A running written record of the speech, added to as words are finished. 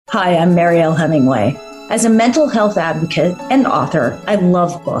Hi, I'm Marielle Hemingway. As a mental health advocate and author, I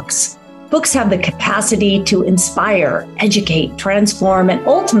love books. Books have the capacity to inspire, educate, transform, and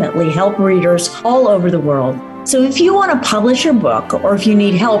ultimately help readers all over the world. So if you want to publish your book or if you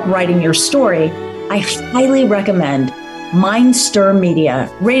need help writing your story, I highly recommend Mindstir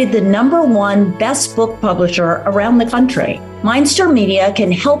Media, rated the #1 best book publisher around the country. Mindstir Media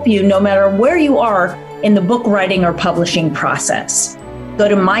can help you no matter where you are in the book writing or publishing process. Go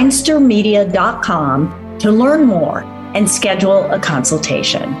to mindstirmedia.com to learn more and schedule a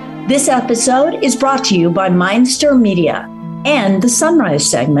consultation. This episode is brought to you by Mindstir Media and the Sunrise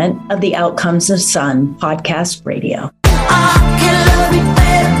segment of the Outcomes of Sun podcast radio. I can love me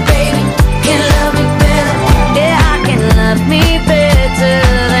better, baby. Can love me better. Yeah, I can love me better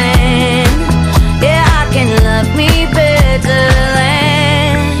than. Yeah, I can love me better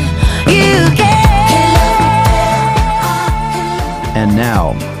than you can. And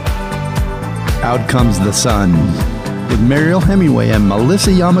now, out comes the sun with Marielle Hemingway and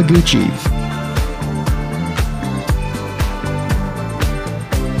Melissa Yamaguchi.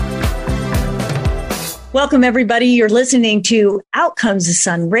 Welcome, everybody. You're listening to Out Comes the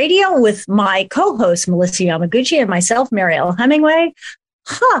Sun Radio with my co-host, Melissa Yamaguchi, and myself, Marielle Hemingway.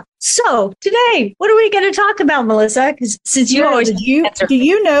 So today, what are we going to talk about, Melissa? Because since you always do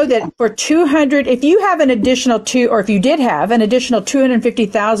you know that for 200, if you have an additional if you did have an additional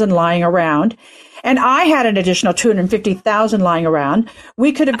 250,000 lying around, and I had an additional 250,000 lying around,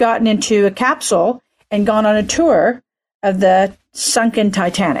 we could have gotten into a capsule and gone on a tour of the sunken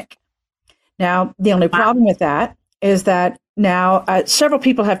Titanic. Now, the only problem with that is that now several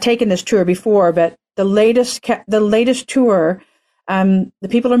people have taken this tour before, but the latest tour, the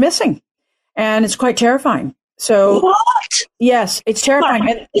people are missing, and it's quite terrifying. So, what? Yes, it's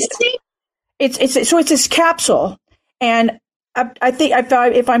terrifying. It's this capsule, and I think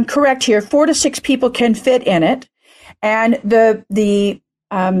if I'm correct here, 4 to 6 people can fit in it, and the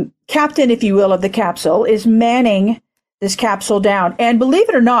captain, if you will, of the capsule is manning this capsule down. And believe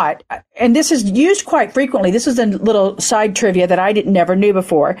it or not, and this is used quite frequently. This is a little side trivia that I never knew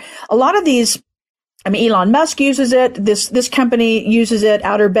before. A lot of these, Elon Musk uses it. This company uses it.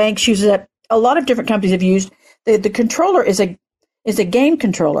 Outer Banks uses it. A lot of different companies have used the controller is a game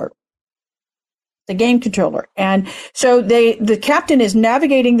controller. The game controller. And so the captain is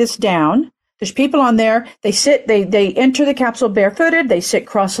navigating this down. There's people on there. They enter the capsule barefooted. They sit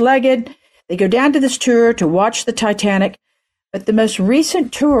cross-legged. They go down to this tour to watch the Titanic. But the most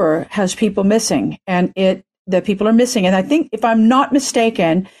recent tour has people missing, and the people are missing. And I think, if I'm not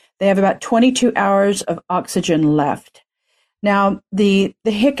mistaken, they have about 22 hours of oxygen left. Now, the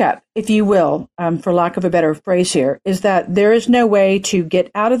hiccup, if you will, for lack of a better phrase here, is that there is no way to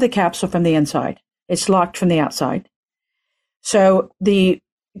get out of the capsule from the inside. It's locked from the outside. So the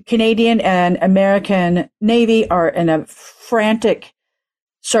Canadian and American Navy are in a frantic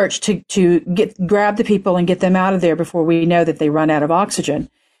search to grab the people and get them out of there before we know that they run out of oxygen.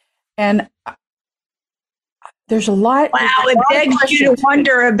 And there's a lot. Wow, it begs you to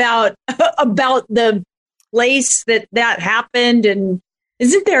wonder about the place that happened, and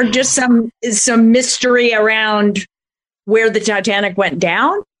isn't there just some mystery around where the Titanic went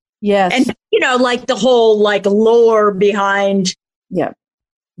down? Yes, and like the whole lore behind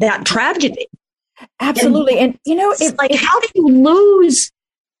that tragedy. Absolutely, and it's like how do you lose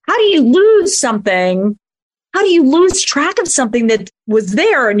something? How do you lose track of something that was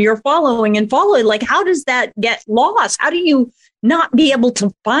there and you're following? Like, how does that get lost? How do you not be able to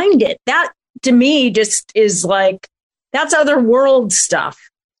find it? That, to me, just is like, that's other world stuff.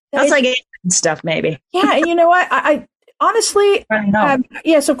 That's like alien stuff, maybe. Yeah, and you know what? I honestly,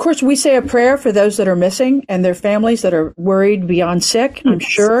 yes, of course, we say a prayer for those that are missing and their families that are worried beyond sick, I'm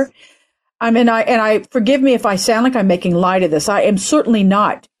sure. I forgive me if I sound like I'm making light of this. I am certainly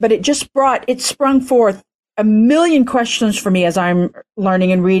not, but it sprung forth a million questions for me as I'm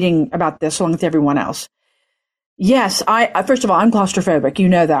learning and reading about this along with everyone else. Yes, first of all, I'm claustrophobic. You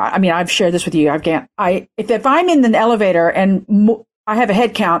know that. I've shared this with you. If I'm in an elevator and I have a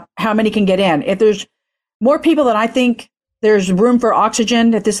head count, how many can get in? If there's more people than I think there's room for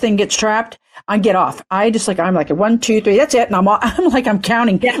oxygen, if this thing gets trapped, I get off. I'm like 1, 2, 3, that's it. And I'm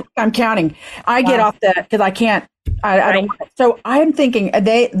counting. Yeah. I'm counting. I get off that because I can't. I don't. So I'm thinking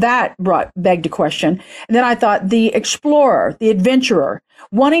that begged a question. And then I thought the explorer, the adventurer,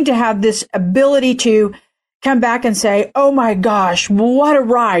 wanting to have this ability to come back and say, oh my gosh, what a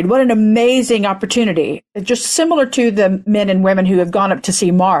ride. What an amazing opportunity. Just similar to the men and women who have gone up to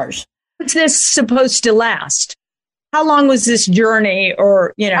see Mars. What's this supposed to last? How long was this journey?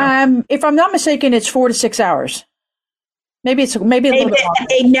 Or, if I'm not mistaken, it's 4 to 6 hours. Maybe a little bit longer.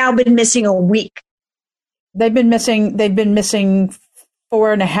 They've now been missing a week. They've been missing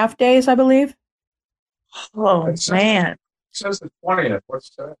 4.5 days, I believe. Oh, man. It says the 20th. What's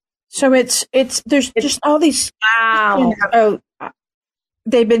that? So there's just all these. Wow. Oh,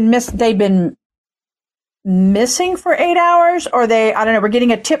 they've been missing for 8 hours, or I don't know. We're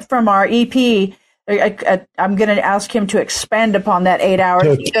getting a tip from our EP. I'm going to ask him to expand upon that 8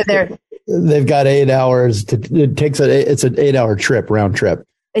 hours. They've got 8 hours. It's an 8 hour trip, round trip.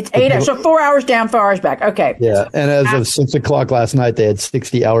 It's 8 hours. So 4 hours down, 4 hours back. Okay. Yeah. And as of 6 o'clock last night, they had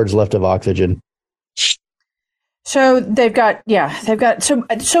 60 hours left of oxygen. So they've got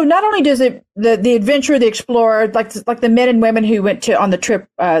so not only does the adventurer, the explorer, like the men and women who went on the trip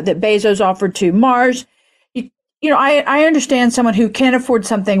that Bezos offered to Mars, I understand someone who can't afford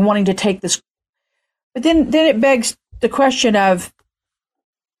something wanting to take this, but then it begs the question of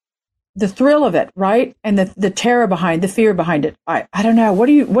the thrill of it, right? And the terror behind, the fear behind it. I don't know. What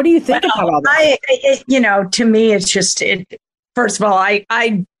do you think about all that? To me, it's just first of all,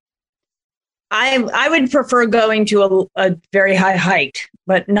 I would prefer going to a very high height,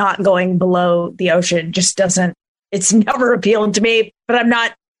 but not going below the ocean. Just doesn't. It's never appealed to me. But I'm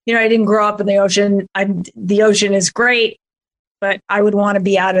not. I didn't grow up in the ocean. The ocean is great, but I would want to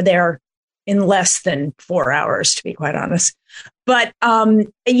be out of there in less than 4 hours, to be quite honest. But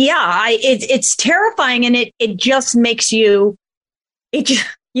it's terrifying, and it just makes you.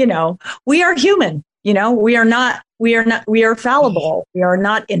 We are human. We are fallible. We are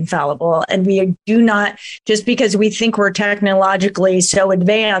not infallible. And we do not, just because we think we're technologically so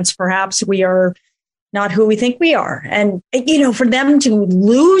advanced, perhaps we are not who we think we are. And, for them to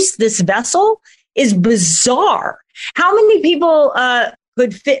lose this vessel is bizarre. How many people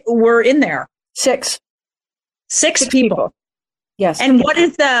were in there? Six people. Yes. And what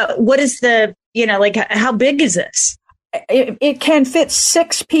is the, how big is this? It can fit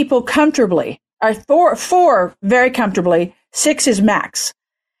 6 people comfortably. Four very comfortably. 6 is max.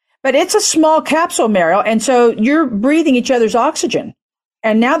 But it's a small capsule, Meryl, and so you're breathing each other's oxygen.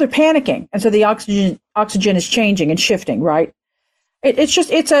 And now they're panicking, and so the oxygen is changing and shifting, right? It's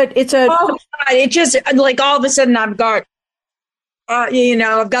just like all of a sudden I've got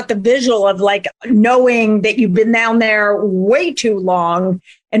I've got the visual of like knowing that you've been down there way too long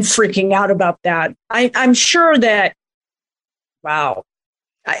and freaking out about that. I'm sure that, wow.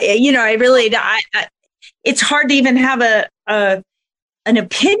 It's hard to even have an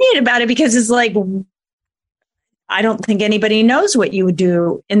opinion about it, because it's like, I don't think anybody knows what you would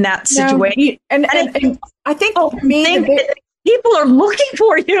do in that situation. No, and I think for me, people are looking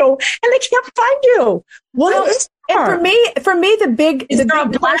for you and they can't find you. And for me,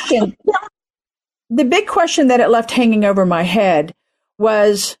 the big question that it left hanging over my head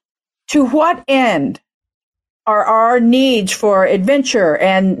was, to what end are our needs for adventure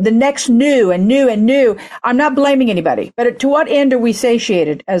and the next new and new and new? I'm not blaming anybody, but to what end are we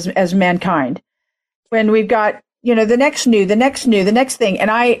satiated as mankind when we've got, the next new, the next thing?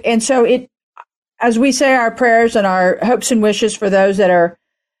 And so as we say our prayers and our hopes and wishes for those that are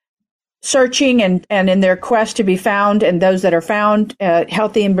searching and in their quest to be found, and those that are found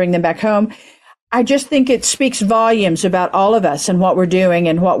healthy and bring them back home, I just think it speaks volumes about all of us and what we're doing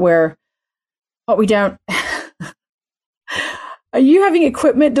and what we don't. Are you having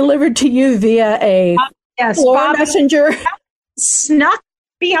equipment delivered to you via a floor messenger? Snuck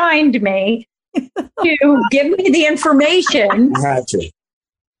behind me to give me the information.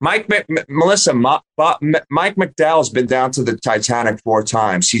 Mike McDowell's been down to the Titanic 4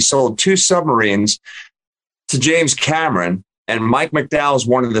 times. He sold 2 submarines to James Cameron, and Mike McDowell is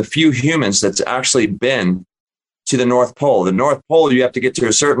one of the few humans that's actually been to the North Pole. The North Pole, you have to get to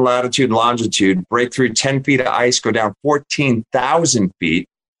a certain latitude and longitude, break through 10 feet of ice, go down 14,000 feet,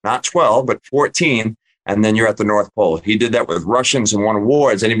 not 12, but 14, and then you're at the North Pole. He did that with Russians and won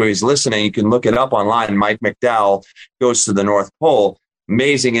awards. Anybody who's listening, you can look it up online. Mike McDowell goes to the North Pole.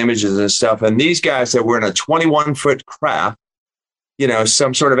 Amazing images and stuff. And these guys that were in a 21-foot craft,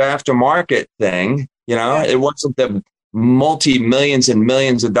 some sort of aftermarket thing, it wasn't the multi-millions and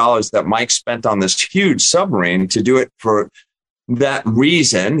millions of dollars that Mike spent on this huge submarine to do it for that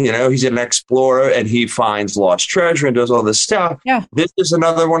reason. He's an explorer and he finds lost treasure and does all this stuff. Yeah. This is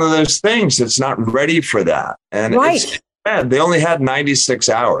another one of those things that's not ready for that. And it's bad. They only had 96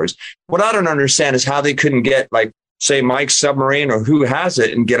 hours. What I don't understand is how they couldn't get, like, say, Mike's submarine or who has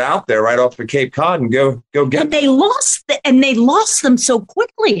it and get out there right off of Cape Cod and go get them. They lost them so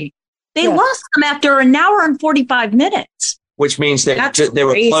quickly. They lost them after an hour and 45 minutes. Which means they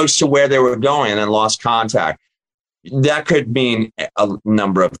were close to where they were going and lost contact. That could mean a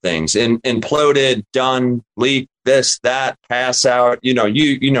number of things. Imploded, done, leaked, this, that, pass out. You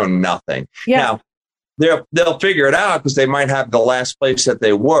know nothing. Yeah. Now, they'll figure it out because they might have the last place that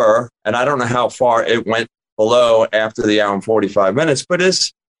they were. And I don't know how far it went below after the hour and 45 minutes, but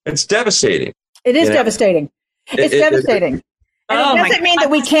it's devastating. It is devastating. It's devastating. And it doesn't mean that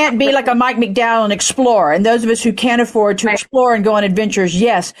we can't be like a Mike McDowell and explore. And those of us who can't afford to explore and go on adventures,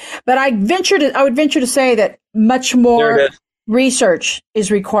 yes. But I would venture to say that much more research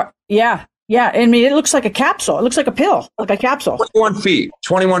is required. Yeah. Yeah. I mean, it looks like a capsule. It looks like a pill, like a capsule. 21 feet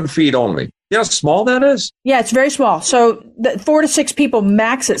only. You know how small that is? Yeah, it's very small. So 4 to 6 people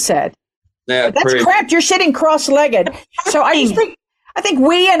max, it said. Yeah, that's cramped. You're sitting cross-legged. So I think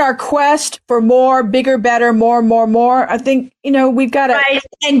we in our quest for more, bigger, better, more, I think, we've got to. Right.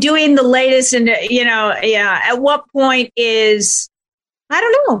 And doing the latest and, at what point is, I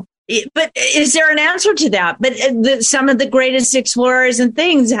don't know, but is there an answer to that? But some of the greatest explorers and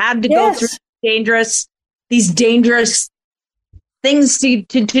things had to go through these dangerous things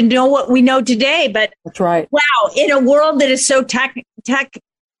to know what we know today. But that's right. Wow. In a world that is so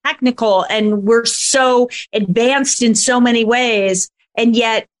technical and we're so advanced in so many ways, and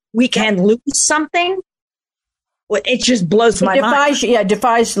yet we can lose something. It just blows my mind. Yeah,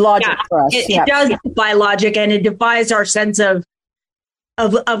 defies logic for us. It does defy logic, and it defies our sense of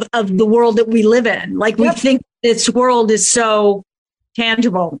the world that we live in. Like we think this world is so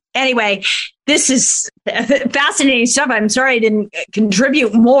tangible. Anyway, this is fascinating stuff. I'm sorry I didn't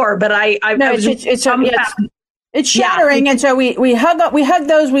contribute more, but it's shattering, and so we hug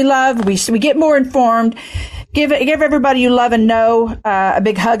those we love. We get more informed. Give everybody you love and know a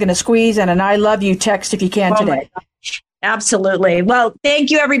big hug and a squeeze and an I love you text if you can today. Absolutely. Well, thank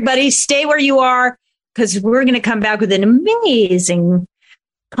you, everybody. Stay where you are because we're going to come back with an amazing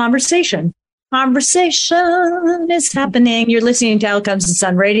conversation. Conversation is happening. You're listening to Out Comes the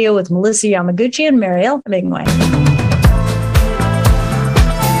Sun Radio with Melissa Yamaguchi and Mariel Hemingway.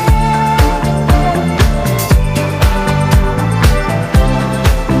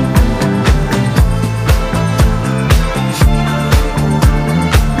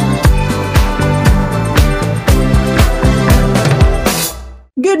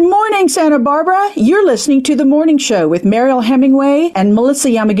 Good morning, Santa Barbara. You're listening to The Morning Show with Mariel Hemingway and Melissa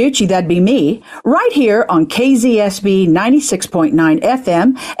Yamaguchi, that'd be me, right here on KZSB 96.9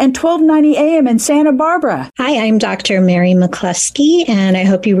 FM and 1290 AM in Santa Barbara. Hi, I'm Dr. Mary McCluskey, and I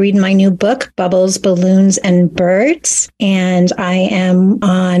hope you read my new book, Bubbles, Balloons, and Birds. And I am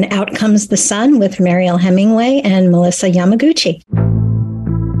on Out Comes the Sun with Mariel Hemingway and Melissa Yamaguchi.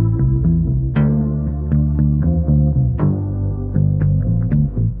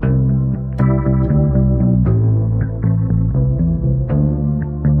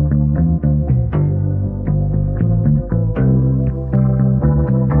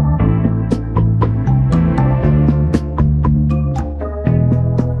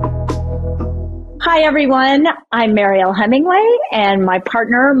 Hi, everyone. I'm Mariel Hemingway, and my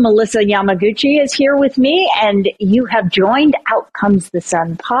partner, Melissa Yamaguchi, is here with me, and you have joined Out Comes the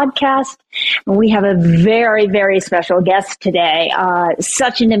Sun podcast. And we have a very, very special guest today,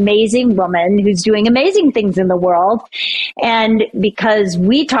 such an amazing woman who's doing amazing things in the world. And because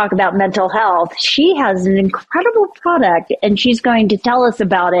we talk about mental health, she has an incredible product, and she's going to tell us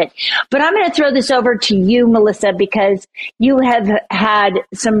about it. But I'm going to throw this over to you, Melissa, because you have had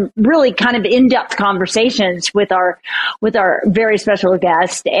some really kind of in-depth conversations with our very special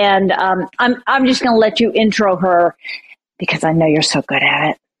guest, and I'm just going to let you intro her because I know you're so good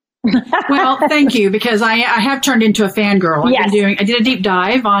at it. Well, thank you, because I have turned into a fangirl. I did a deep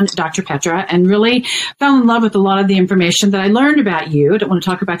dive on Dr. Petra and really fell in love with a lot of the information that I learned about you. I don't want to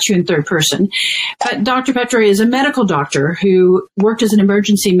talk about you in third person, but Dr. Petra is a medical doctor who worked as an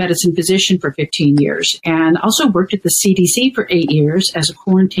emergency medicine physician for 15 years and also worked at the CDC for 8 years as a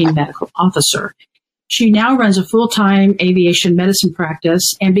quarantine medical officer. She now runs a full-time aviation medicine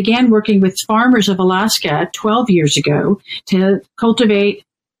practice and began working with farmers of Alaska 12 years ago to cultivate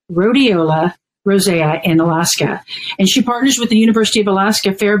rhodiola rosea in Alaska. And she partners with the University of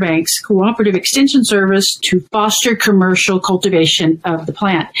Alaska Fairbanks Cooperative Extension Service to foster commercial cultivation of the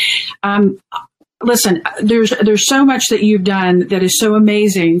plant. Listen, there's so much that you've done that is so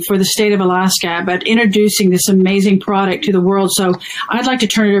amazing for the state of Alaska, but introducing this amazing product to the world. So I'd like to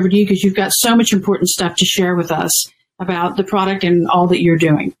turn it over to you because you've got so much important stuff to share with us about the product and all that you're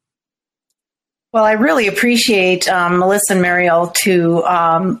doing. Well, I really appreciate Melissa and Mariel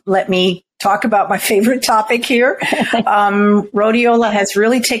to let me talk about my favorite topic here. Rhodiola has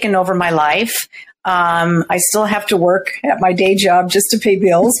really taken over my life. I still have to work at my day job just to pay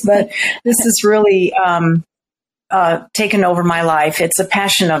bills, but this has really taken over my life. It's a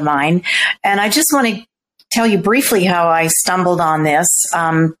passion of mine. And I just want to tell you briefly how I stumbled on this.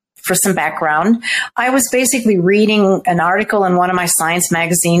 For some background, I was basically reading an article in one of my science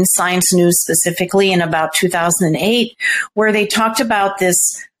magazines, Science News specifically, in about 2008, where they talked about this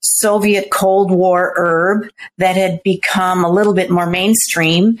Soviet Cold War herb that had become a little bit more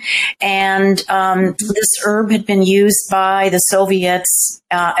mainstream. And this herb had been used by the Soviets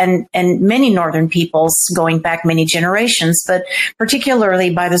and many Northern peoples going back many generations, but particularly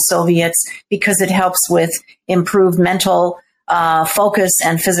by the Soviets because it helps with improved mental focus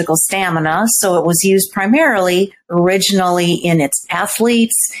and physical stamina. So it was used primarily originally in its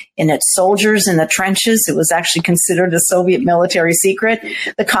athletes, in its soldiers in the trenches. It was actually considered a Soviet military secret,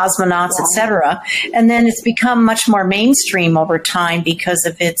 the cosmonauts, etc. And then it's become much more mainstream over time because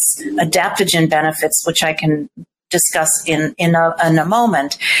of its adaptogen benefits, which I can discuss in a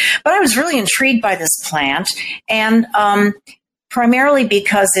moment. But I was really intrigued by this plant, and primarily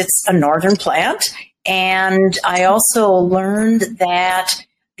because it's a northern plant. And I also learned that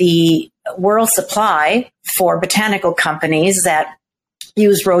the world supply for botanical companies that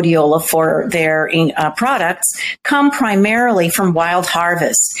use rhodiola for their products come primarily from wild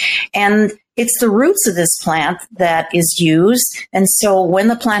harvest. And it's the roots of this plant that is used. And so when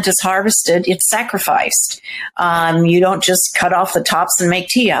the plant is harvested, it's sacrificed. You don't just cut off the tops and make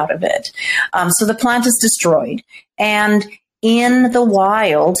tea out of it. So the plant is destroyed. And in the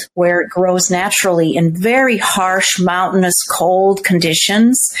wild, where it grows naturally in very harsh, mountainous, cold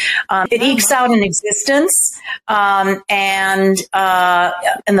conditions, it ekes out an existence, and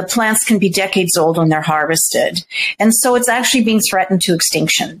the plants can be decades old when they're harvested. And so it's actually being threatened to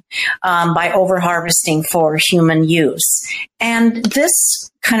extinction by over-harvesting for human use. And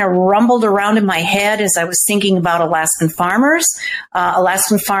this kind of rumbled around in my head as I was thinking about Alaskan farmers.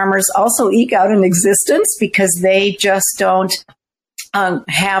 Alaskan farmers also eke out an existence because they just don't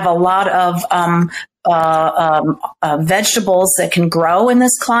have a lot of vegetables that can grow in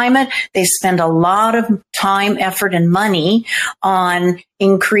this climate. They spend a lot of time, effort, and money on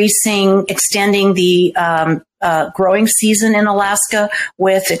extending the growing season in Alaska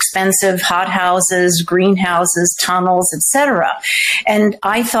with expensive hothouses, greenhouses, tunnels, etc. And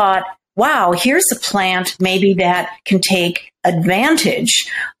I thought, wow, here's a plant maybe that can take advantage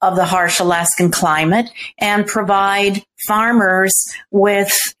of the harsh Alaskan climate and provide farmers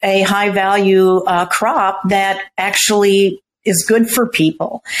with a high value crop that actually is good for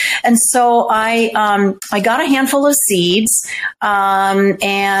people. And so I got a handful of seeds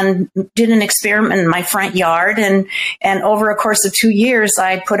and did an experiment in my front yard. And over a course of 2 years,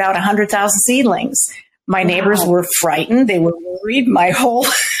 I put out 100,000 seedlings. My neighbors were frightened. They were worried. My whole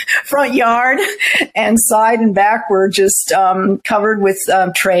front yard and side and back were just covered with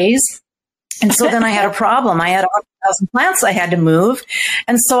trays. And so then I had a problem. I had 100,000 plants I had to move.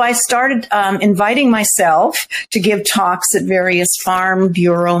 And so I started inviting myself to give talks at various farm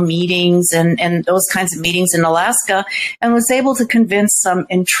bureau meetings and those kinds of meetings in Alaska, and was able to convince some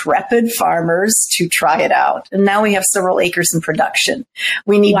intrepid farmers to try it out. And now we have several acres in production.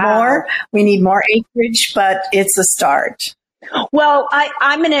 We need more. We need more acreage, but it's a start. Well,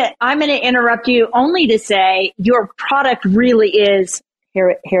 I'm gonna interrupt you only to say your product really is here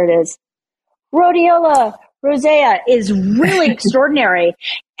it is. Rhodiola rosea is really extraordinary.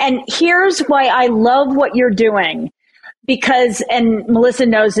 And here's why I love what you're doing. Because, and Melissa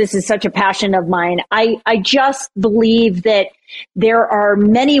knows this is such a passion of mine, I just believe that there are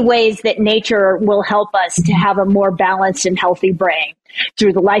many ways that nature will help us to have a more balanced and healthy brain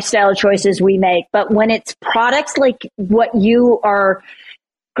through the lifestyle choices we make. But when it's products like what you are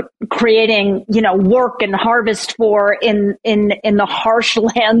creating, work and harvest for in the harsh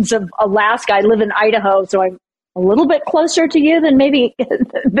lands of Alaska. I live in Idaho, so I'm a little bit closer to you than maybe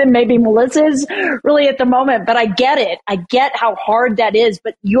Melissa's really at the moment, but I get it. I get how hard that is,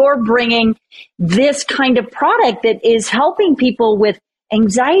 but you're bringing this kind of product that is helping people with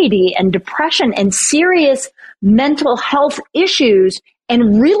anxiety and depression and serious mental health issues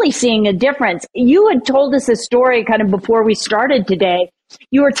and really seeing a difference. You had told us a story kind of before we started today.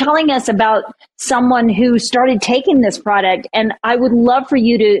 You were telling us about someone who started taking this product, and I would love for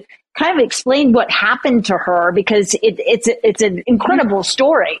you to kind of explain what happened to her, because it's an incredible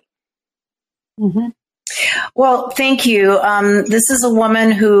story. Mm-hmm. Well, thank you. This is a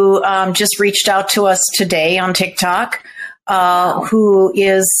woman who just reached out to us today on TikTok, who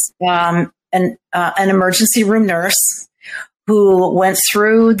is an emergency room nurse who went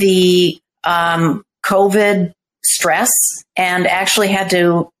through the COVID stress and actually had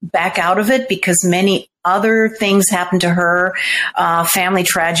to back out of it because many other things happened to her, family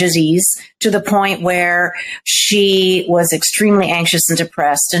tragedies, to the point where she was extremely anxious and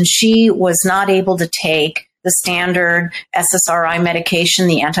depressed, and she was not able to take the standard SSRI medication,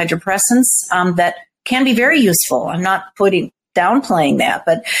 the antidepressants, that can be very useful. I'm not downplaying that,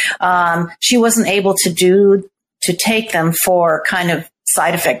 but she wasn't able to take them for kind of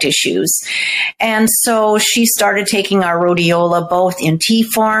side effect issues. And so she started taking our rhodiola both in tea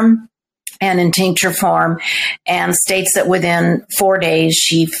form and in tincture form, and states that within 4 days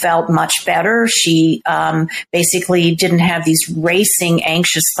she felt much better. She basically didn't have these racing,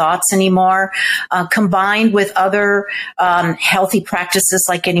 anxious thoughts anymore, combined with other healthy practices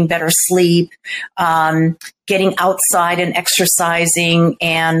like getting better sleep, getting outside and exercising,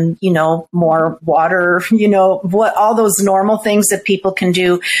 and, more water, all those normal things that people can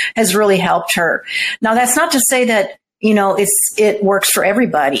do has really helped her. Now, that's not to say that it works for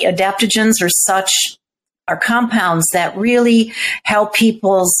everybody. Adaptogens are compounds that really help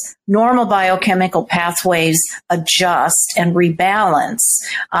people's normal biochemical pathways adjust and rebalance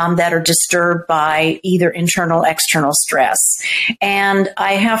that are disturbed by either internal or external stress. And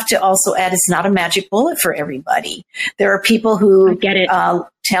I have to also add, it's not a magic bullet for everybody. There are people who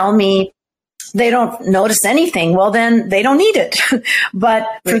tell me they don't notice anything. Well, then they don't need it. But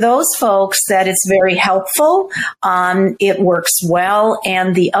for those folks that it's very helpful, it works well.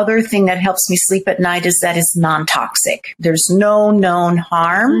 And the other thing that helps me sleep at night is that it's non-toxic. There's no known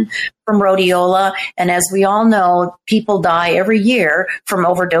harm from rhodiola. And as we all know, people die every year from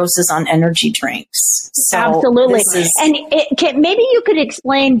overdoses on energy drinks. So absolutely. And maybe you could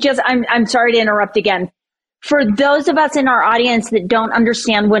explain I'm sorry to interrupt again. For those of us in our audience that don't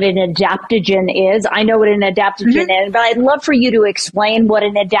understand what an adaptogen is, I know what an adaptogen is, but I'd love for you to explain what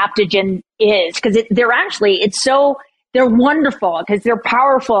an adaptogen is, because they're wonderful, because they're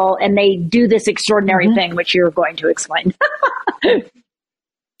powerful and they do this extraordinary thing, which you're going to explain.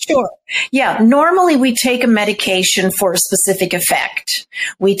 Sure. Yeah. Normally we take a medication for a specific effect.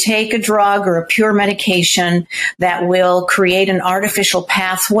 We take a drug or a pure medication that will create an artificial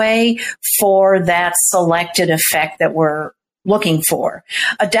pathway for that selected effect that we're looking for.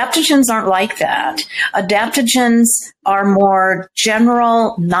 Adaptogens aren't like that. Adaptogens are more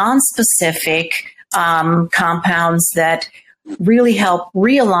general, non-specific compounds that really help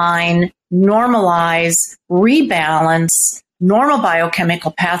realign, normalize, rebalance normal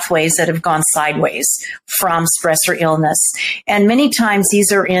biochemical pathways that have gone sideways from stress or illness. And many times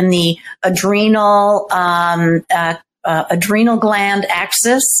these are in the adrenal gland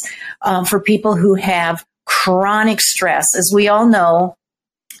axis for people who have chronic stress. As we all know,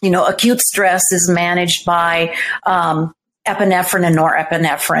 acute stress is managed by epinephrine and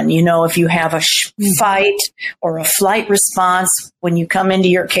norepinephrine. If you have a fight or a flight response, when you come into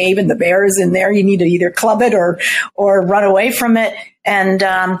your cave and the bear is in there, you need to either club it or run away from it. And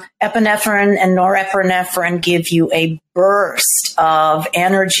epinephrine and norepinephrine give you a burst of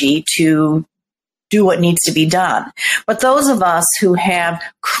energy to do what needs to be done. But those of us who have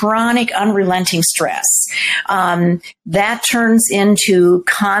chronic, unrelenting stress, that turns into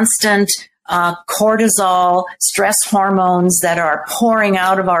constant cortisol, stress hormones that are pouring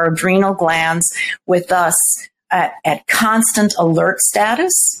out of our adrenal glands with us at constant alert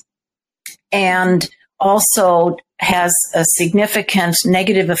status, and also has a significant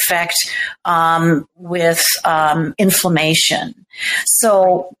negative effect with inflammation.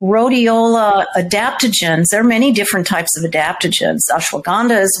 So rhodiola adaptogens, there are many different types of adaptogens.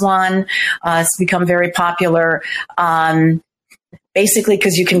 Ashwagandha is one. It's become very popular. Basically,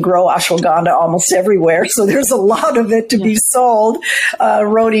 because you can grow ashwagandha almost everywhere, so there's a lot of it to be sold.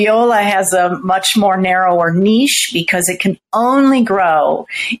 Rhodiola has a much more narrower niche because it can only grow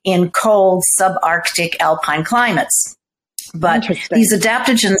in cold subarctic alpine climates. But these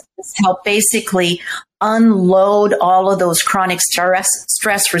adaptogens help basically unload all of those chronic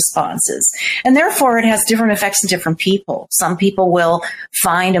stress responses. And therefore, it has different effects in different people. Some people will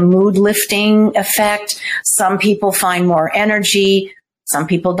find a mood lifting effect. Some people find more energy. Some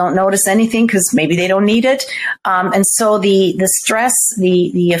people don't notice anything because maybe they don't need it. And so the stress,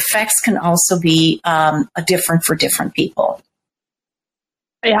 the effects can also be different for different people.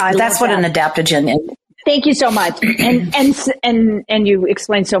 Yeah, that's what an adaptogen is. Thank you so much. And you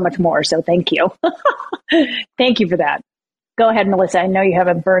explained so much more. So thank you. Thank you for that. Go ahead, Melissa. I know you have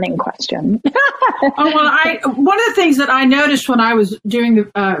a burning question. One of the things that I noticed when I was doing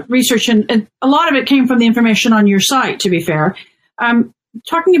the research, and a lot of it came from the information on your site, to be fair,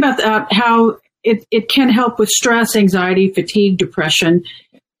 talking about how it can help with stress, anxiety, fatigue, depression.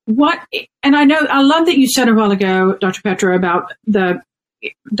 And I love that you said a while ago, Dr. Petra, about the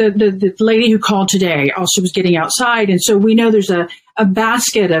lady who called today also was getting outside. And so we know there's a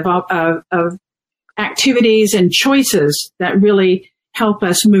basket of activities and choices that really help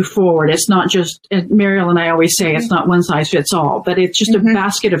us move forward. It's not just, Mariel and I always say, it's not one size fits all, but it's just a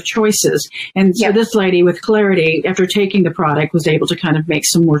basket of choices. And so this lady with clarity, after taking the product, was able to kind of make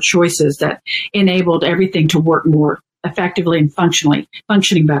some more choices that enabled everything to work more effectively and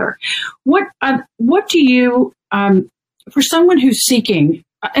functioning better. What do you, for someone who's seeking,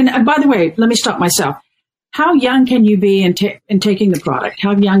 and by the way, let me stop myself. How young can you be in taking the product?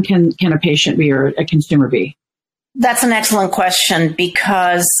 How young can a patient be or a consumer be? That's an excellent question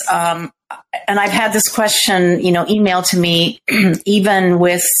because, and I've had this question, emailed to me, even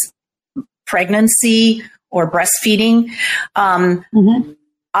with pregnancy or breastfeeding.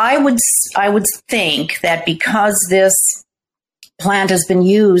 I would think that because this plant has been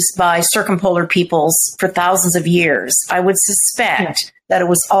used by circumpolar peoples for thousands of years, I would suspect that it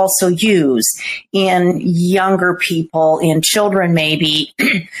was also used in younger people, in children, maybe,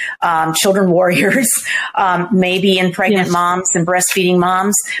 children warriors, maybe in pregnant moms and breastfeeding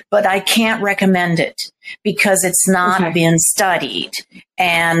moms, but I can't recommend it because it's not been studied.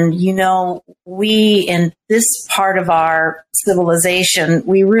 And, we in this part of our civilization,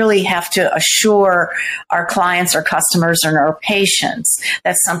 we really have to assure our clients, our customers, and our patients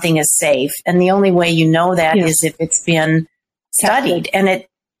that something is safe. And the only way you know that is if it's been studied. And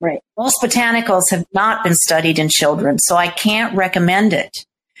most botanicals have not been studied in children, so I can't recommend it.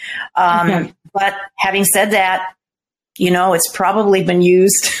 But having said that, it's probably been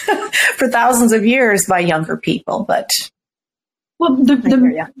used for thousands of years by younger people, but. Well,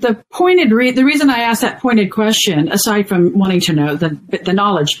 the reason I asked that pointed question, aside from wanting to know the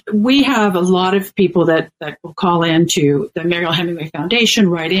knowledge, we have a lot of people that will call in to the Mariel Hemingway Foundation,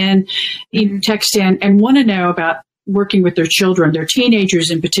 write in, even text in, and want to know about working with their children, their teenagers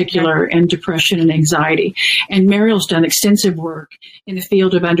in particular, and depression and anxiety. And Mariel's done extensive work in the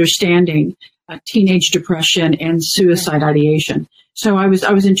field of understanding teenage depression and suicide ideation. So I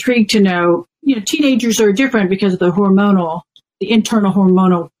was intrigued to know, teenagers are different because of the internal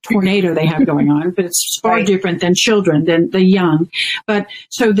hormonal tornado they have going on, but it's far different than children, than the young. But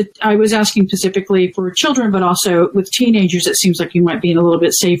so I was asking specifically for children, but also with teenagers, it seems like you might be in a little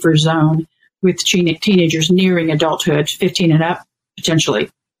bit safer zone with teenagers nearing adulthood, 15 and up, potentially.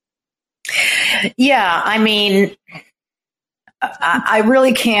 Yeah, I mean, I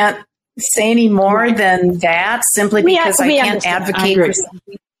really can't say any more than that, simply because I can't advocate for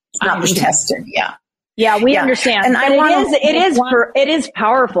something that's not been tested. Yeah, we understand. And it is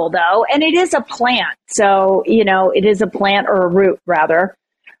powerful though, and it is a plant. So, it is a plant or a root rather.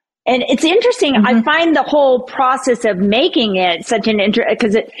 And it's interesting. I find the whole process of making it such an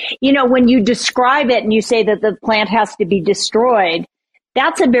because when you describe it and you say that the plant has to be destroyed,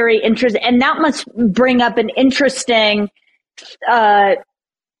 that's a very interesting, and that must bring up an interesting, kind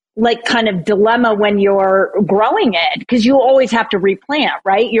of dilemma when you're growing it, because you always have to replant,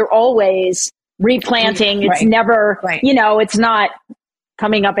 right? You're always replanting. It's never, it's not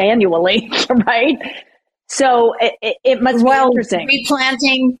coming up annually, right? So it must be interesting.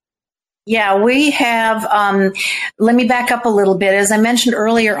 Replanting. Yeah, we have, let me back up a little bit. As I mentioned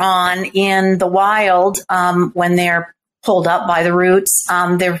earlier on, in the wild, when they're pulled up by the roots,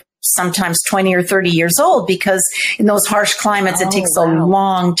 they're sometimes 20 or 30 years old, because in those harsh climates, it takes a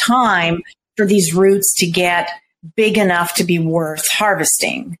long time for these roots to get big enough to be worth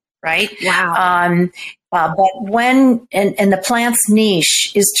harvesting. Right? Wow. But when, and the plant's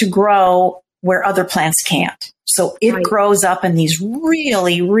niche is to grow where other plants can't. So it grows up in these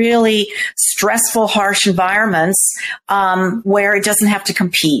really, really stressful, harsh environments, where it doesn't have to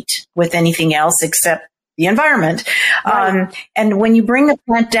compete with anything else except the environment. And when you bring the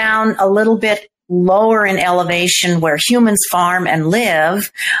plant down a little bit lower in elevation where humans farm and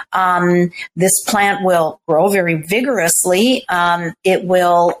live, this plant will grow very vigorously. It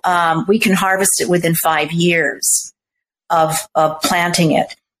will, we can harvest it within 5 years of planting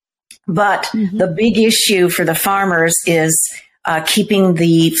it. But the big issue for the farmers is keeping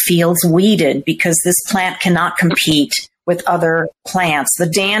the fields weeded, because this plant cannot compete with other plants, the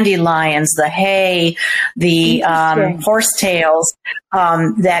dandelions, the hay, the horsetails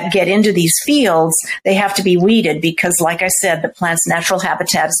that get into these fields. They have to be weeded because, like I said, the plant's natural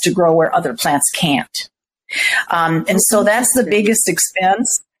habitat is to grow where other plants can't. And so that's the biggest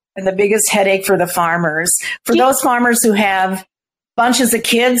expense and the biggest headache for the farmers. For those farmers who have bunches of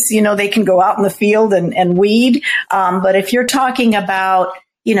kids, they can go out in the field and weed. But if you're talking about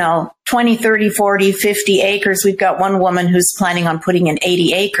 20, 30, 40, 50 acres. We've got one woman who's planning on putting in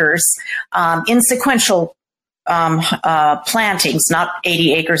 80 acres in sequential plantings, not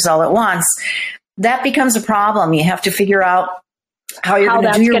 80 acres all at once. That becomes a problem. You have to figure out how you're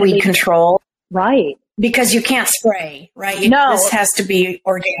going to do your weed control. Right. Because you can't spray, right? No. This has to be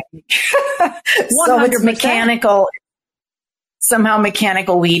organic. 100%. So it's mechanical, somehow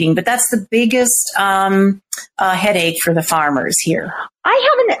mechanical weeding. But that's the biggest headache for the farmers here.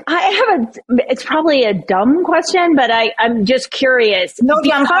 I haven't, it's probably a dumb question, but I'm just curious. No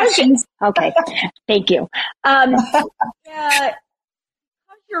dumb questions. Okay. Thank you. Because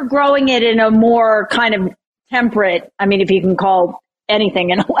you're growing it in a more kind of temperate, I mean, if you can call anything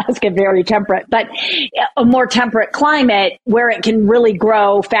in Alaska very temperate, but a more temperate climate where it can really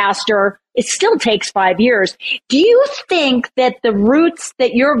grow faster. It still takes 5 years. Do you think that the roots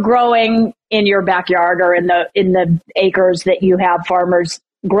that you're growing in your backyard or in the acres that you have farmers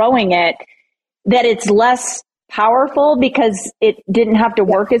growing it, that it's less powerful because it didn't have to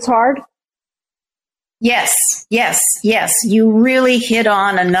work as hard? Yes. You really hit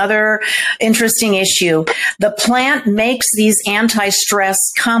on another interesting issue. The plant makes these anti-stress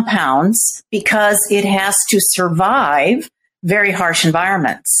compounds because it has to survive very harsh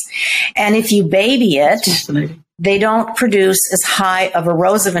environments. And if you baby it, they don't produce as high of a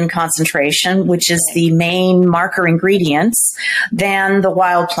rosamin concentration, which is the main marker ingredients, than the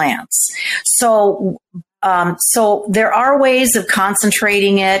wild plants. So there are ways of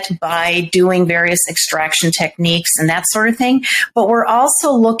concentrating it by doing various extraction techniques and that sort of thing. But we're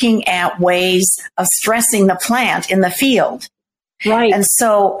also looking at ways of stressing the plant in the field. Right. And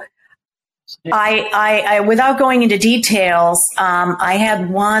so I without going into details, I had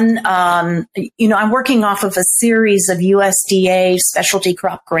one, I'm working off of a series of USDA specialty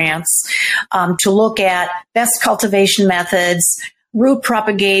crop grants, to look at best cultivation methods, root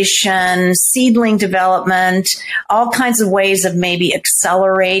propagation, seedling development, all kinds of ways of maybe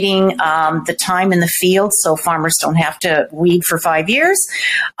accelerating the time in the field so farmers don't have to weed for 5 years.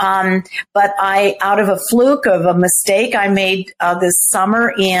 But out of a fluke of a mistake I made this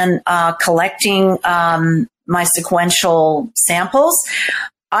summer in collecting my sequential samples,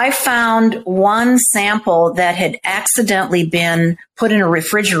 I found one sample that had accidentally been put in a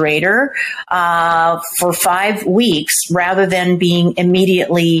refrigerator for 5 weeks rather than being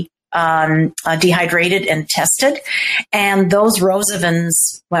immediately dehydrated and tested. And those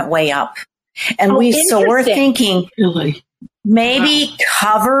rosavins went way up. And we're thinking maybe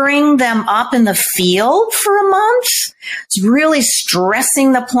covering them up in the field for a month. It's really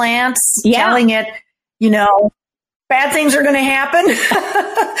stressing the plants, telling it, bad things are going to happen.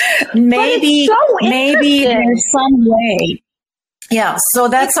 maybe there's some way. Yeah. So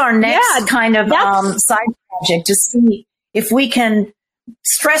that's our next kind of side project, to see if we can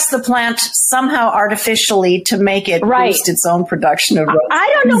stress the plant somehow artificially to make it boost its own production of roses.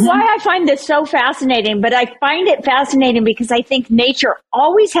 I don't know why I find this so fascinating, but I find it fascinating because I think nature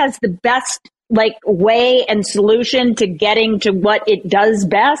always has the best way and solution to getting to what it does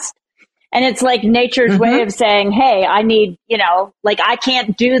best. And it's like nature's way of saying, hey, I need, I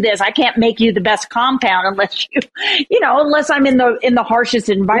can't do this. I can't make you the best compound unless unless I'm in the harshest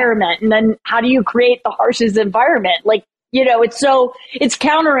environment. And then how do you create the harshest environment? It's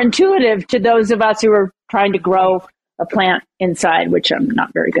counterintuitive to those of us who are trying to grow a plant inside, which I'm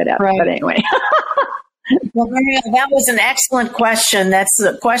not very good at. Right. But anyway. Well, Maria, that was an excellent question. That's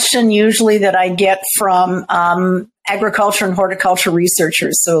a question usually that I get from agriculture and horticulture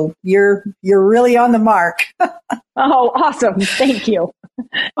researchers. So you're really on the mark. Oh, awesome. Thank you.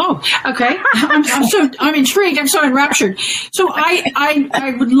 Oh, okay. I'm intrigued. I'm so enraptured. So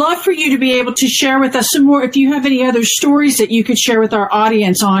I would love for you to be able to share with us some more, if you have any other stories that you could share with our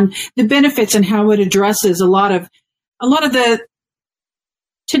audience on the benefits and how it addresses a lot of the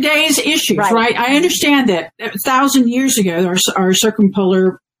today's issues, right? I understand that 1,000 years ago, our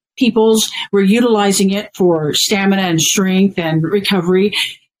circumpolar peoples were utilizing it for stamina and strength and recovery.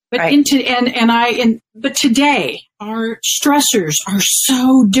 But but today, our stressors are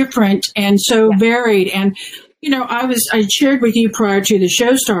so different and so varied. And, I shared with you prior to the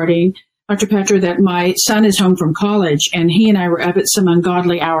show starting, Dr. Petra, that my son is home from college and he and I were up at some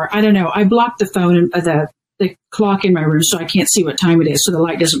ungodly hour. I don't know. I blocked the phone and the clock in my room so I can't see what time it is, so the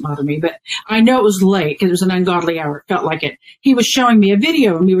light doesn't bother me. But I know it was late because it was an ungodly hour. It felt like it. He was showing me a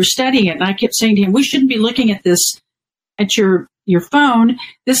video and we were studying it, and I kept saying to him, we shouldn't be looking at this at your phone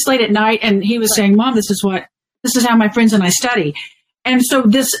this late at night. And he was saying, Mom, this is how my friends and I study. And so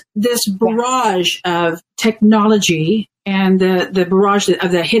this barrage of technology and the barrage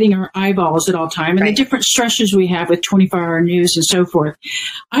of the hitting our eyeballs at all time and the different stressors we have with 24-hour news and so forth.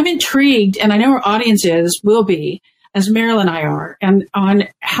 I'm intrigued, and I know our audience will be, as Meryl and I are, and on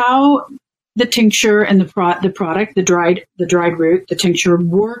how the tincture and the product, the dried root, the tincture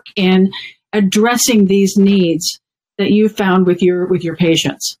work in addressing these needs that you found with your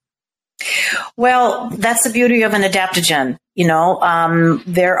patients. Well, that's the beauty of an adaptogen.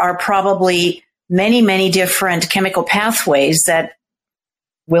 There are probably many, many different chemical pathways that,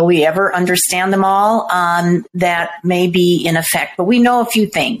 will we ever understand them all, that may be in effect. But we know a few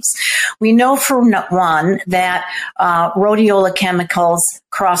things. We know, for one, that rhodiola chemicals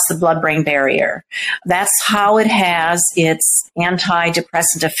cross the blood-brain barrier. That's how it has its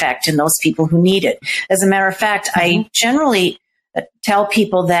antidepressant effect in those people who need it. As a matter of fact, I generally tell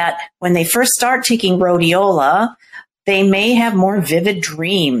people that when they first start taking rhodiola, they may have more vivid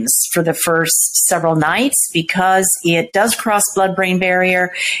dreams for the first several nights because it does cross blood-brain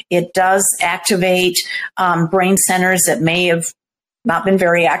barrier. It does activate brain centers that may have not been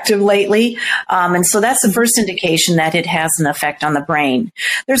very active lately. And so that's the first indication that it has an effect on the brain.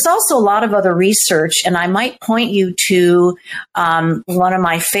 There's also a lot of other research, and I might point you to one of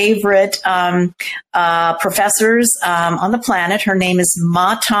my favorite professors on the planet. Her name is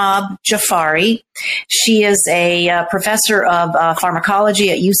Mahtab Jafari. She is a professor of pharmacology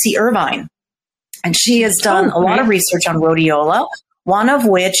at UC Irvine. And she has done a lot of research on rhodiola, one of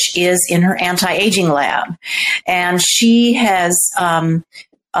which is in her anti-aging lab. And she has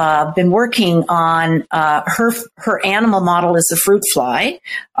been working on her animal model is a fruit fly.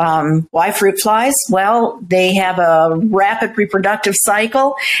 Why fruit flies? Well, they have a rapid reproductive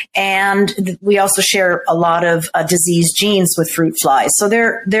cycle, and we also share a lot of disease genes with fruit flies. So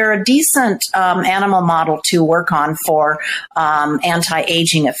they're a decent animal model to work on for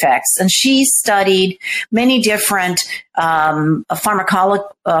anti-aging effects. And she studied many different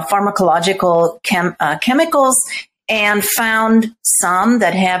pharmacological chemicals, and found some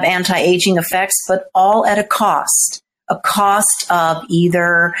that have anti-aging effects, but all at a cost of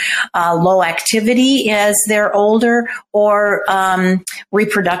either low activity as they're older or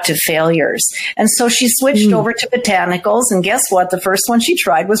reproductive failures. And so she switched over to botanicals, and guess what? The first one she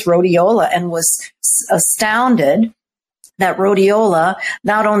tried was rhodiola, and was astounded that rhodiola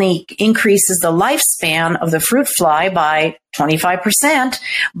not only increases the lifespan of the fruit fly by 25%,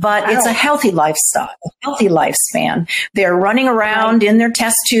 but it's a healthy lifestyle, a healthy lifespan. They're running around in their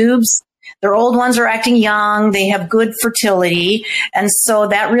test tubes. Their old ones are acting young. They have good fertility. And so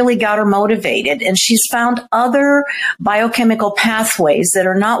that really got her motivated. And she's found other biochemical pathways that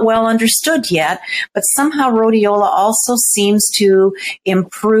are not well understood yet, but somehow rhodiola also seems to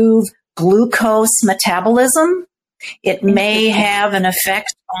improve glucose metabolism. It may have an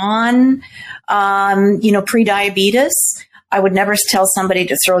effect on, prediabetes. I would never tell somebody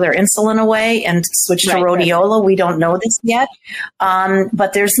to throw their insulin away and switch to rhodiola. Right. We don't know this yet,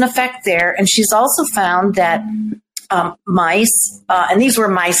 but there's an effect there. And she's also found that mice, and these were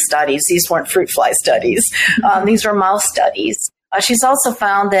mice studies. These weren't fruit fly studies. These were mouse studies. She's also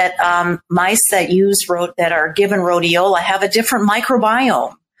found that mice that are given rhodiola have a different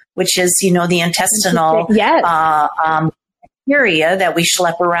microbiome, which is, the intestinal bacteria that we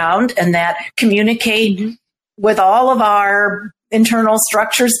schlep around and that communicate with all of our internal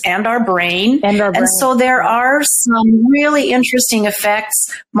structures and our brain. And so there are some really interesting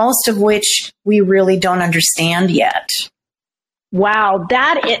effects, most of which we really don't understand yet. Wow,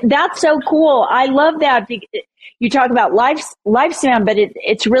 that's so cool. I love that. You talk about lifespan, but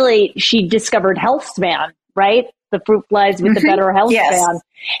it's really, she discovered health span, right? The fruit flies with the better health span.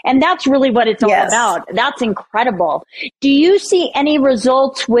 And that's really what it's all about. That's incredible. Do you see any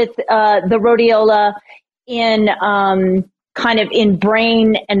results with the rhodiola in kind of in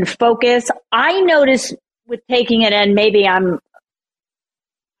brain and focus? I notice with taking it, and maybe I don't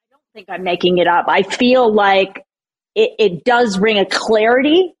think I'm making it up. I feel like it does bring a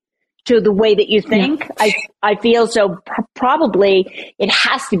clarity to the way that you think. Yeah. I feel so probably it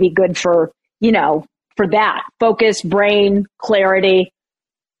has to be good for, for that focus, brain, clarity.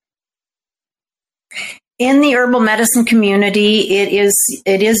 In the herbal medicine community,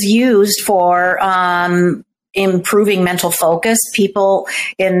 it is used for improving mental focus.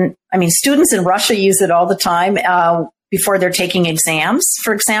 Students in Russia use it all the time before they're taking exams,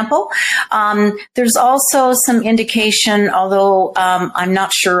 for example. There's also some indication, although I'm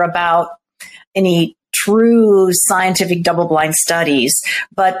not sure about any true scientific double-blind studies,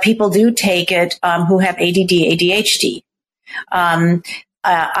 but people do take it who have ADD, ADHD.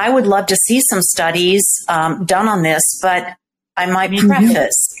 I would love to see some studies done on this, but I might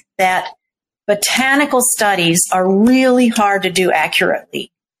preface that botanical studies are really hard to do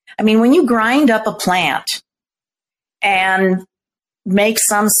accurately. I mean, when you grind up a plant and make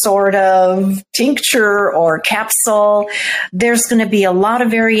some sort of tincture or capsule, there's going to be a lot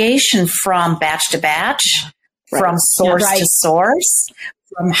of variation from batch to batch, from source to source,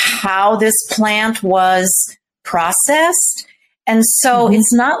 from how this plant was processed. And so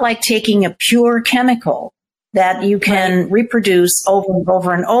it's not like taking a pure chemical that you can reproduce over and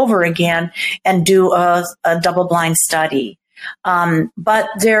over and over again and do a double-blind study. But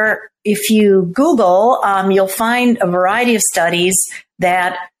if you Google, you'll find a variety of studies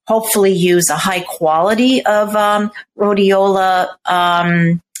that hopefully use a high quality of rhodiola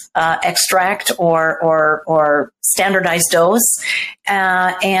extract or standardized dose.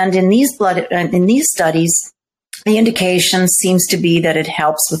 And in these studies, the indication seems to be that it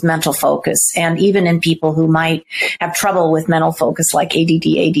helps with mental focus, and even in people who might have trouble with mental focus, like ADD,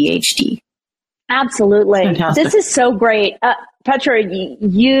 ADHD. Absolutely. Fantastic. This is so great. Petra,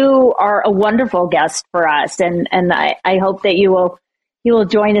 you are a wonderful guest for us, and I hope that you will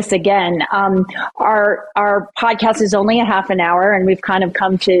join us again. Our podcast is only a half an hour, and we've kind of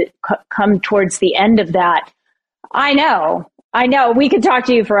come towards the end of that. I know. We could talk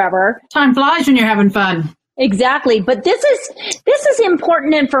to you forever. Time flies when you're having fun. Exactly. But this is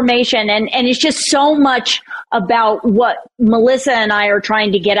important information, and it's just so much about what Melissa and I are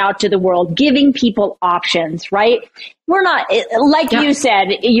trying to get out to the world, giving people options, right? We're not, like you said,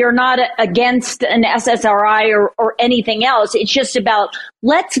 you're not against an SSRI or anything else. It's just about,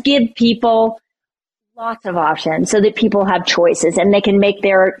 let's give people lots of options so that people have choices and they can make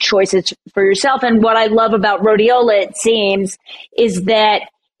their choices for yourself. And what I love about rhodiola, it seems, is that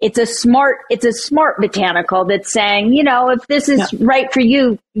it's a smart botanical that's saying, if this is right for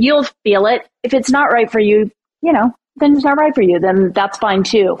you, you'll feel it. If it's not right for you, then it's not right for you. Then that's fine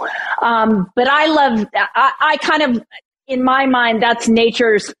too. But I kind of, in my mind, that's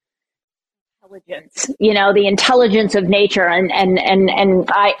nature's intelligence, the intelligence of nature. And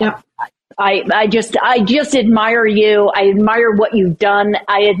I just admire you. I admire what you've done.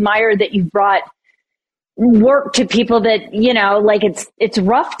 I admire that you've brought work to people that, it's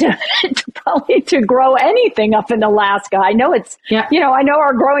rough to grow anything up in Alaska. I know I know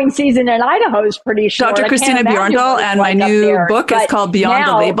our growing season in Idaho is pretty short. Dr. Christina Bjorndal, and my new book is called Beyond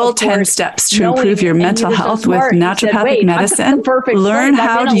the Label, 10 Steps to Improve Your Mental Health with Naturopathic Medicine. Learn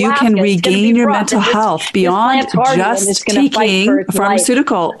how you can regain your mental health beyond just taking a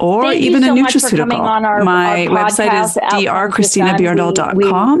pharmaceutical or even a nutraceutical. My website is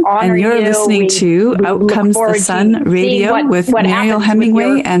drchristinabjorndal.com, and you're listening to Outcomes the Sun Radio with Mariel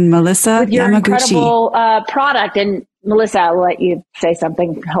Hemingway and Melissa Yamaguchi. Incredible product. And Melissa, I'll let you say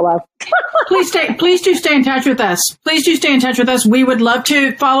something. Hello. Please do stay in touch with us. Please do stay in touch with us. We would love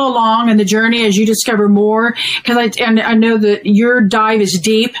to follow along in the journey as you discover more, because I know that your dive is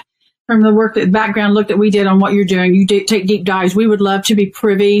deep. From the background look that we did on what you're doing, you take deep dives. We would love to be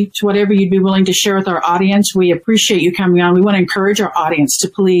privy to whatever you'd be willing to share with our audience. We appreciate you coming on. We want to encourage our audience to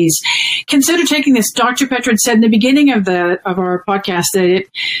please consider taking this. Dr. Petra said in the beginning of our podcast that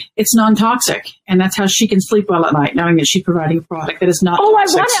it's non-toxic, and that's how she can sleep well at night, knowing that she's providing a product that is not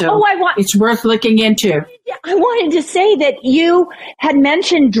toxic. It's worth looking into. I wanted to say that you had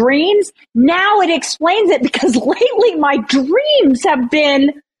mentioned dreams. Now it explains it, because lately my dreams have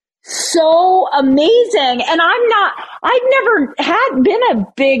been so amazing. And I've never been a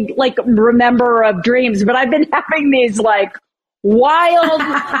big, remember of dreams, but I've been having these wild,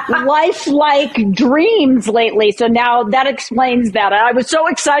 lifelike dreams lately. So now that explains that. I was so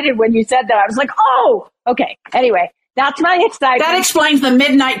excited when you said that. I was like, oh, okay. Anyway, that's my excitement. That explains the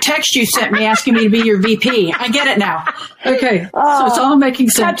midnight text you sent me asking me to be your VP. I get it now. Okay. So it's all making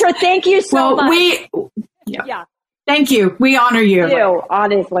sense. Petra, thank you so much. Thank you. We honor you. Thank you,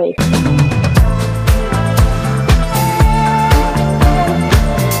 honestly.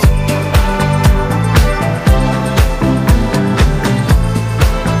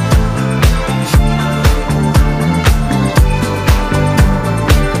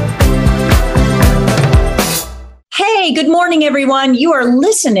 Hey, good morning, everyone. You are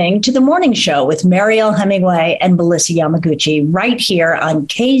listening to The Morning Show with Mariel Hemingway and Melissa Yamaguchi right here on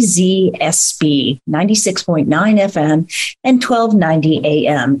KZSB 96.9 FM and 1290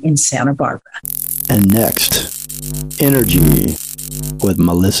 AM in Santa Barbara. And next, Energy with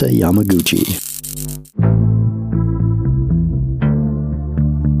Melissa Yamaguchi.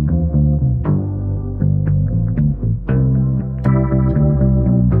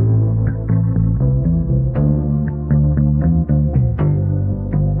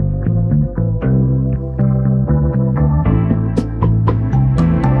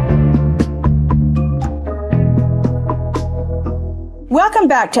 Welcome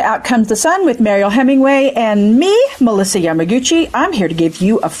back to Out Comes the Sun with Mariel Hemingway and me, Melissa Yamaguchi. I'm here to give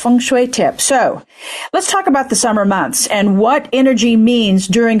you a feng shui tip. So let's talk about the summer months and what energy means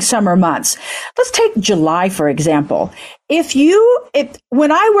during summer months. Let's take July, for example.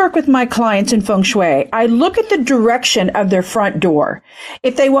 when I work with my clients in feng shui, I look at the direction of their front door.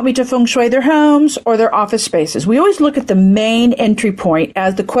 If they want me to feng shui their homes or their office spaces, we always look at the main entry point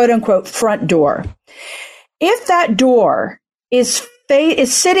as the quote unquote front door. If that door is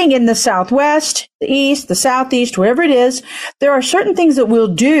sitting in the southwest, the east, the southeast, wherever it is, there are certain things that we'll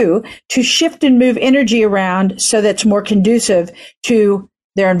do to shift and move energy around so that's more conducive to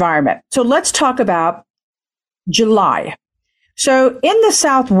their environment. So let's talk about July. So in the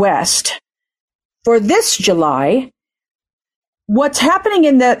Southwest, for this July, what's happening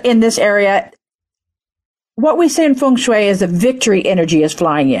in this area, what we say in feng shui is the victory energy is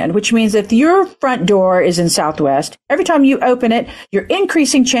flying in, which means if your front door is in Southwest, every time you open it, you're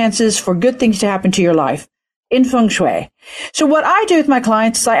increasing chances for good things to happen to your life in feng shui. So what I do with my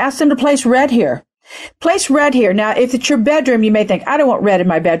clients is I ask them to place red here. Place red here. Now, if it's your bedroom, you may think, I don't want red in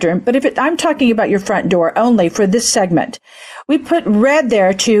my bedroom. But I'm talking about your front door only for this segment. We put red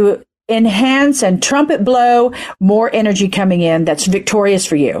there to enhance and trumpet blow more energy coming in that's victorious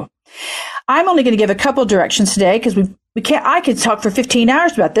for you. I'm only going to give a couple directions today because I could talk for 15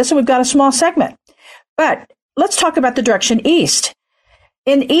 hours about this and we've got a small segment. But let's talk about the direction east.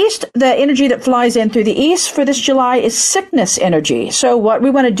 In east, the energy that flies in through the east for this July is sickness energy. So what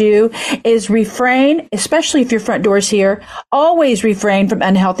we want to do is refrain, especially if your front door is here, always refrain from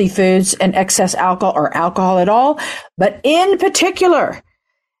unhealthy foods and excess alcohol or alcohol at all. But in particular,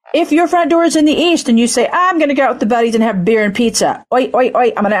 if your front door is in the east and you say, I'm going to go out with the buddies and have beer and pizza, wait, I'm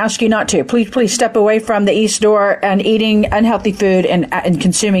going to ask you not to. Please step away from the east door and eating unhealthy food and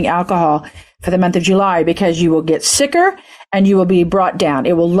consuming alcohol for the month of July because you will get sicker and you will be brought down.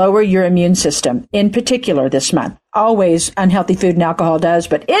 It will lower your immune system, in particular this month. Always unhealthy food and alcohol does,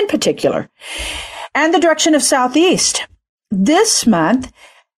 but in particular. And the direction of southeast. This month,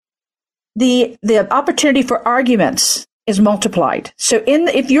 the opportunity for arguments is multiplied. So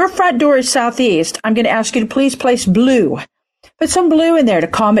if your front door is southeast, I'm going to ask you to please place blue. Put some blue in there to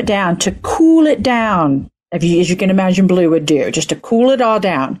calm it down, to cool it down. As you can imagine blue would do, just to cool it all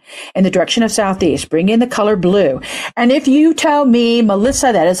down in the direction of southeast. Bring in the color blue. And if you tell me,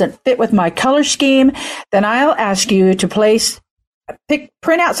 Melissa, that doesn't fit with my color scheme, then I'll ask you to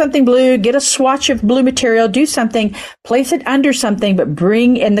print out something blue, get a swatch of blue material, do something, place it under something, but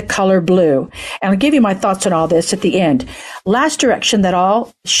bring in the color blue. And I'll give you my thoughts on all this at the end. Last direction that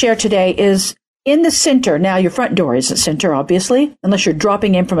I'll share today is in the center. Now, your front door is the center, obviously, unless you're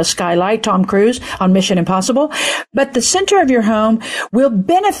dropping in from a skylight, Tom Cruise on Mission Impossible. But the center of your home will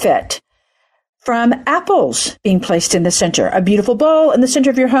benefit from apples being placed in the center. A beautiful bowl in the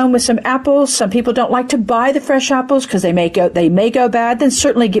center of your home with some apples. Some people don't like to buy the fresh apples because they may go bad. Then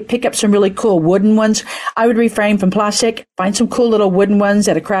certainly pick up some really cool wooden ones. I would refrain from plastic. Find some cool little wooden ones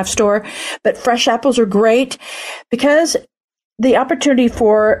at a craft store. But fresh apples are great because the opportunity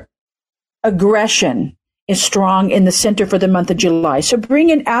for aggression is strong in the center for the month of July. So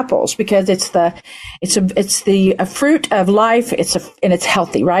bring in apples because it's the fruit of life. And it's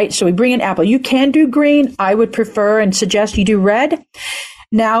healthy, right? So we bring in apple. You can do green. I would prefer and suggest you do red.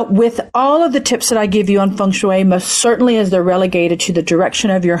 Now, with all of the tips that I give you on feng shui, most certainly as they're relegated to the direction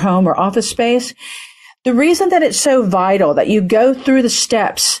of your home or office space, the reason that it's so vital that you go through the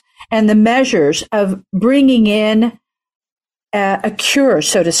steps and the measures of bringing in a cure,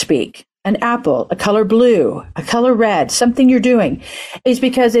 so to speak, an apple, a color blue, a color red, something you're doing, is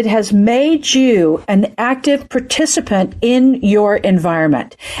because it has made you an active participant in your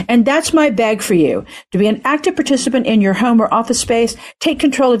environment. And that's my beg for you, to be an active participant in your home or office space. Take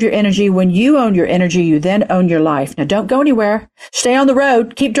control of your energy. When you own your energy, you then own your life. Now, don't go anywhere. Stay on the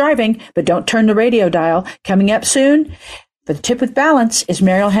road. Keep driving, but don't turn the radio dial. Coming up soon, for the Tip with Balance, is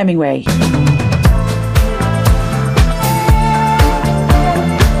Mariel Hemingway.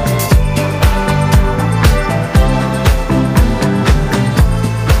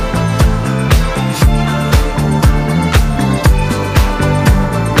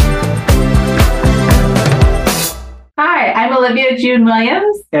 I'm Olivia June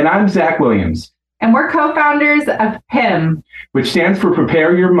Williams. And I'm Zach Williams. And we're co-founders of PIM, which stands for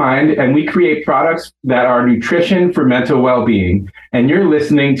Prepare Your Mind, and we create products that are nutrition for mental well-being. And you're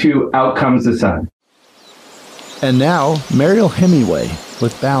listening to Out Comes the Sun. And now, Mariel Hemingway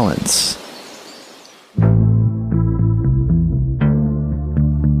with Balance.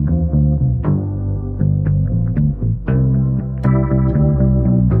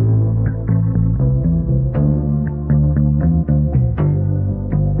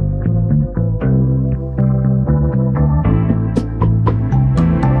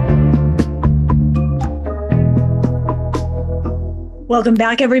 Welcome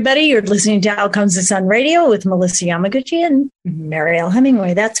back, everybody. You're listening to Out Comes the Sun Radio with Melissa Yamaguchi and Marielle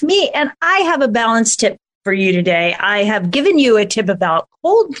Hemingway. That's me. And I have a balance tip for you today. I have given you a tip about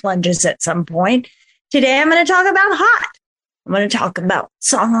cold plunges at some point. Today, I'm going to talk about hot. I'm going to talk about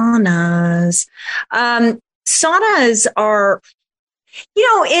saunas. Saunas are,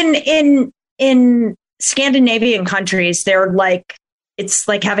 in Scandinavian countries, they're like, it's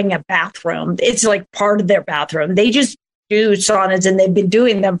like having a bathroom. It's like part of their bathroom. They just do saunas, and they've been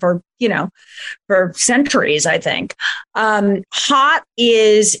doing them for centuries, I think. Hot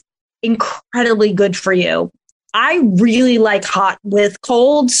is incredibly good for you. I really like hot with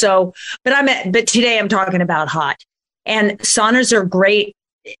cold. But today I'm talking about hot, and saunas are great.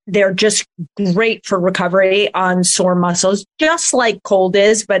 They're just great for recovery on sore muscles, just like cold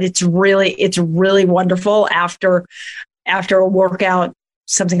is, but it's really wonderful after a workout,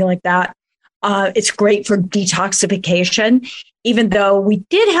 something like that. It's great for detoxification, even though we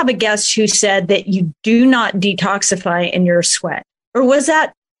did have a guest who said that you do not detoxify in your sweat. Or was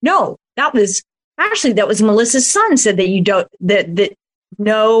that? No, that was Melissa's son said that you don't, that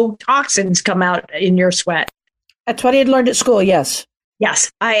no toxins come out in your sweat. That's what he had learned at school. Yes.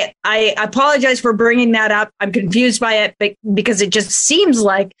 Yes. I apologize for bringing that up. I'm confused by it because it just seems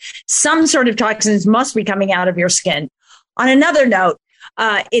like some sort of toxins must be coming out of your skin. On another note,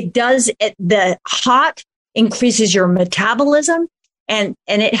 the hot increases your metabolism, and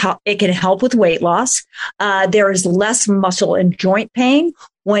it can help with weight loss. There is less muscle and joint pain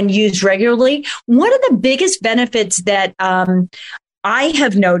when used regularly. One of the biggest benefits that I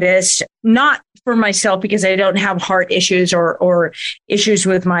have noticed, not for myself because I don't have heart issues or issues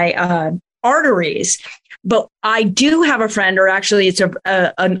with my arteries, but I do have a friend, or actually it's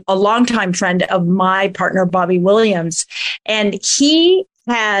a longtime friend of my partner, Bobby Williams, and he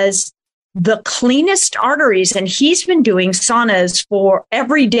has the cleanest arteries, and he's been doing saunas for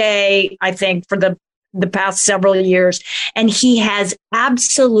every day, I think, for the past several years. And he has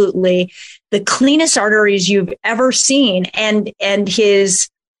absolutely the cleanest arteries you've ever seen. And his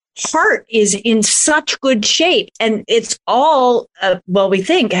heart is in such good shape. And it's all, we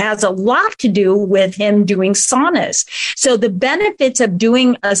think has a lot to do with him doing saunas. So the benefits of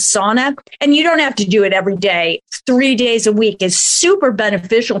doing a sauna, and you don't have to do it every day, 3 days a week, is super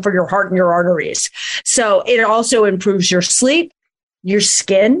beneficial for your heart and your arteries. So it also improves your sleep, your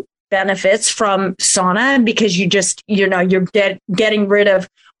skin benefits from sauna, because you're getting rid of,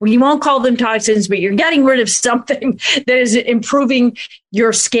 we won't call them toxins, but you're getting rid of something that is improving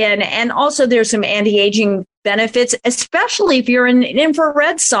your skin. And also there's some anti-aging benefits, especially if you're in an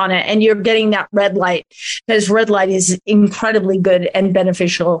infrared sauna and you're getting that red light, because red light is incredibly good and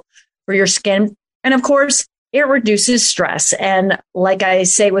beneficial for your skin. And of course, it reduces stress. And like I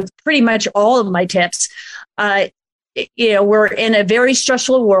say with pretty much all of my tips, we're in a very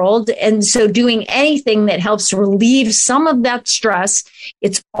stressful world. And so doing anything that helps relieve some of that stress,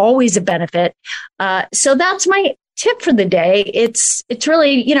 it's always a benefit. So that's my tip for the day. It's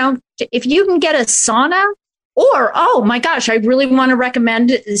really, if you can get a sauna, or, oh my gosh, I really want to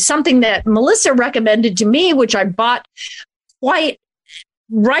recommend something that Melissa recommended to me, which I bought quite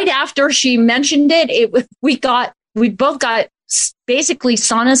right after she mentioned it. We both got basically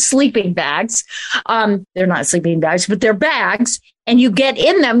sauna sleeping bags. They're not sleeping bags, but they're bags, and you get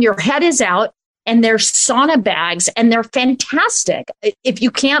in them, your head is out, and they're sauna bags, and they're fantastic. If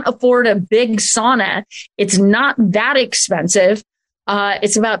you can't afford a big sauna, it's not that expensive.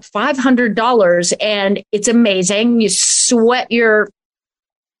 It's about $500, and it's amazing. You sweat your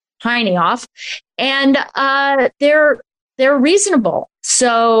hiney off, and they're reasonable.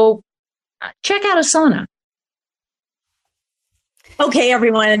 So check out a sauna. Okay,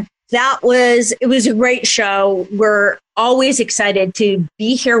 everyone, it was a great show. We're always excited to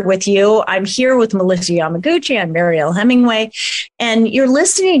be here with you. I'm here with Melissa Yamaguchi and Marielle Hemingway, and you're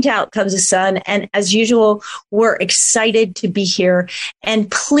listening to Out Comes the Sun. And as usual, we're excited to be here.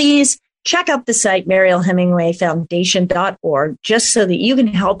 And please check out the site, MarielleHemingwayFoundation.org, just so that you can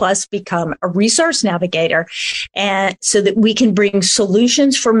help us become a resource navigator, and so that we can bring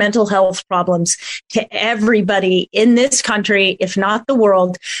solutions for mental health problems to everybody in this country, if not the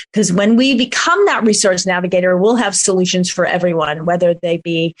world. Because when we become that resource navigator, we'll have solutions for everyone, whether they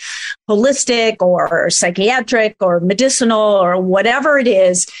be holistic or psychiatric or medicinal or whatever it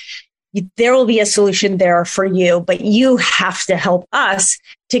is. There will be a solution there for you, but you have to help us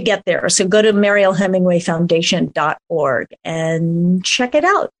to get there. So go to MarielleHemingwayFoundation.org and check it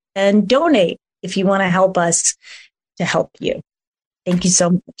out and donate if you want to help us to help you. Thank you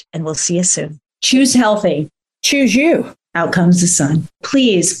so much, and we'll see you soon. Choose healthy. Choose you. Out comes the sun.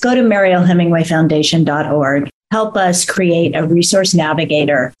 Please go to MarielleHemingwayFoundation.org help us create a resource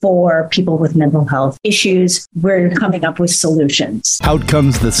navigator for people with mental health issues. We're coming up with solutions. Out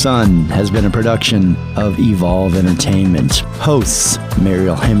Comes the Sun has been a production of Evolve Entertainment. Hosts,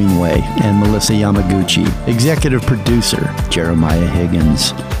 Mariel Hemingway and Melissa Yamaguchi. Executive producer, Jeremiah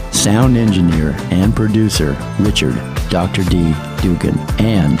Higgins. Sound engineer and producer, Richard Dr. D. Dugan.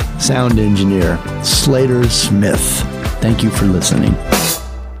 And sound engineer, Slater Smith. Thank you for listening.